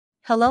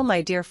Hello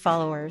my dear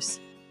followers.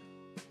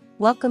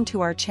 Welcome to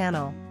our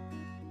channel.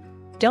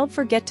 Don't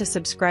forget to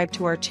subscribe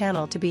to our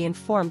channel to be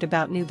informed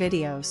about new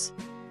videos.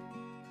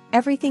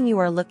 Everything you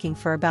are looking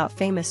for about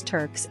famous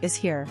Turks is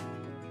here.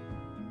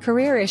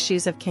 Career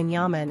issues of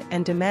Yaman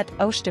and Demet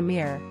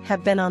Özdemir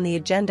have been on the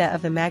agenda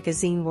of the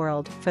magazine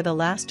world for the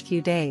last few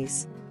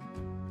days.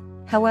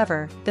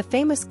 However, the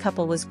famous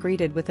couple was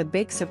greeted with a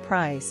big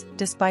surprise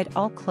despite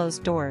all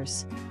closed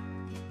doors.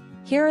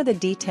 Here are the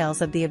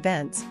details of the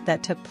events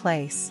that took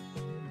place.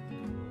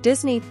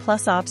 Disney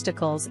Plus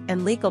obstacles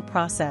and legal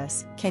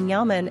process.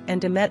 Yaman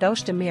and Demet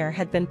Özdemir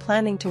had been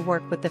planning to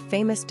work with the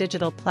famous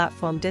digital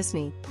platform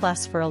Disney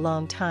Plus for a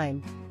long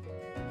time.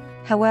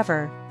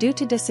 However, due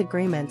to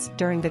disagreements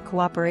during the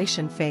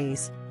cooperation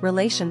phase,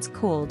 relations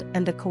cooled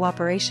and the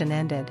cooperation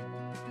ended.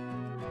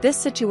 This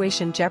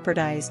situation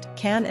jeopardized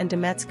Can and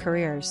Demet's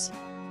careers.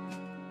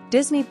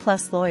 Disney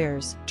Plus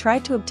lawyers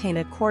tried to obtain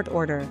a court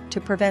order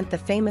to prevent the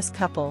famous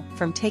couple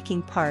from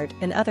taking part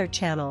in other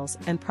channels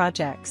and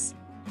projects.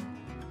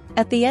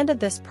 At the end of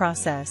this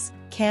process,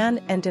 Can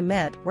and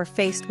Demet were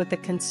faced with the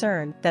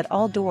concern that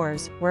all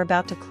doors were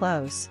about to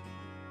close.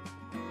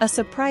 A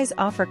surprise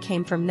offer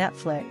came from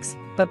Netflix,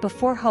 but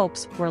before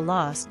hopes were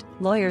lost,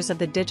 lawyers of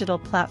the digital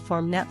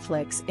platform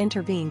Netflix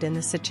intervened in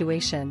the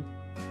situation.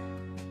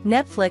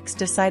 Netflix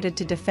decided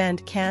to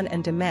defend Can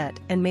and Demet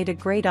and made a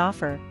great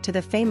offer to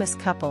the famous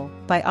couple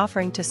by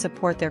offering to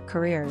support their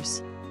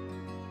careers.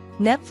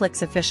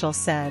 Netflix officials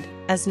said,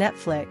 "As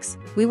Netflix,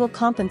 we will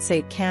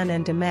compensate Can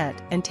and Demet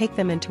and take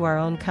them into our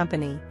own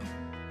company."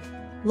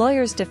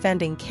 Lawyers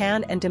defending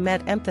Can and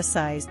Demet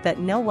emphasized that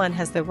no one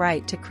has the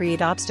right to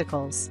create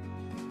obstacles.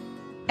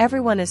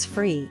 Everyone is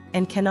free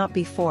and cannot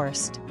be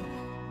forced.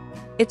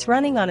 It's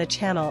running on a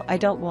channel I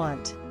don't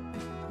want.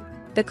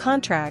 The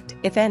contract,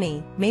 if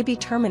any, may be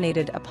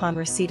terminated upon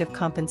receipt of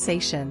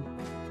compensation.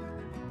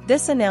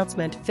 This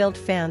announcement filled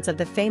fans of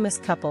the famous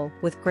couple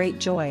with great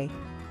joy.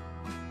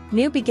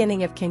 New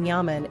beginning of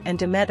Yaman and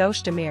Demet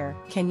Özdemir.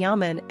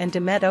 Yaman and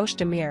Demet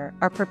Özdemir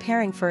are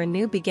preparing for a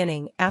new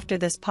beginning after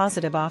this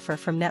positive offer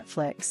from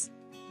Netflix.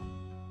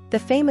 The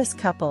famous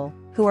couple,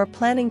 who are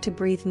planning to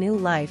breathe new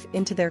life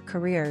into their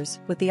careers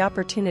with the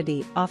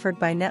opportunity offered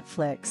by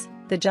Netflix,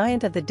 the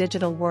giant of the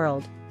digital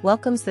world,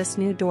 welcomes this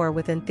new door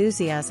with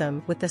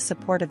enthusiasm with the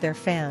support of their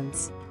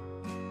fans.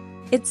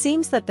 It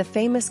seems that the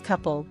famous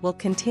couple will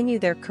continue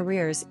their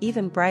careers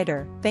even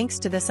brighter thanks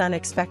to this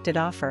unexpected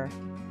offer.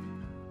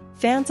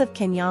 Fans of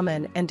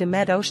Yaman and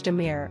Demet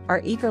Özdemir are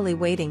eagerly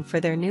waiting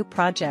for their new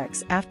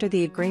projects after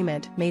the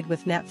agreement made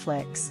with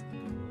Netflix.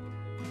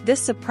 This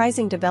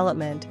surprising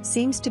development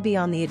seems to be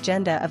on the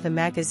agenda of the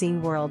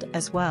magazine world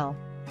as well.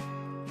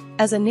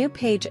 As a new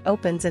page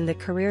opens in the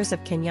careers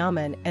of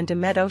Yaman and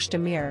Demet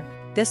Özdemir,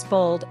 this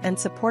bold and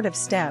supportive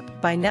step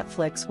by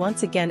Netflix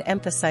once again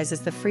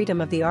emphasizes the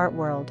freedom of the art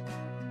world.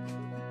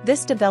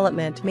 This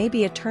development may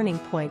be a turning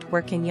point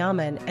where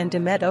Yaman and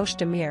Demet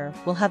Özdemir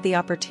will have the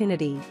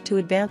opportunity to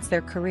advance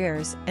their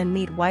careers and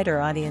meet wider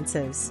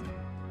audiences.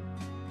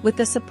 With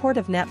the support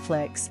of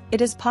Netflix,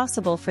 it is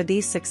possible for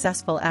these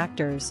successful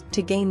actors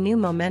to gain new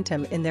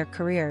momentum in their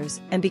careers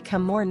and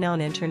become more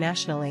known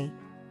internationally.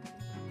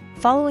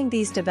 Following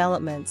these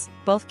developments,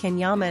 both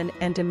Yaman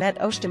and Demet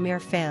Özdemir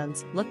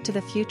fans look to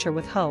the future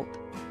with hope.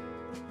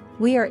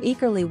 We are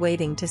eagerly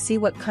waiting to see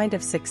what kind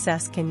of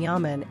success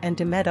Yaman and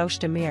Demet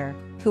Özdemir,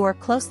 who are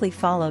closely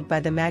followed by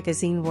the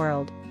magazine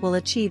world, will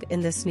achieve in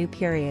this new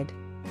period.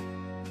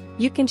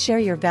 You can share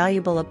your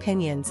valuable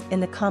opinions in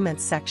the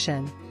comments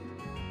section.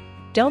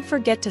 Don't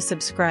forget to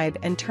subscribe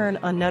and turn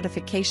on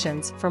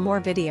notifications for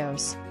more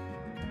videos.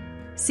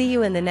 See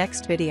you in the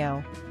next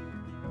video.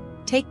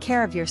 Take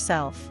care of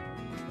yourself.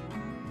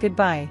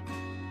 Goodbye.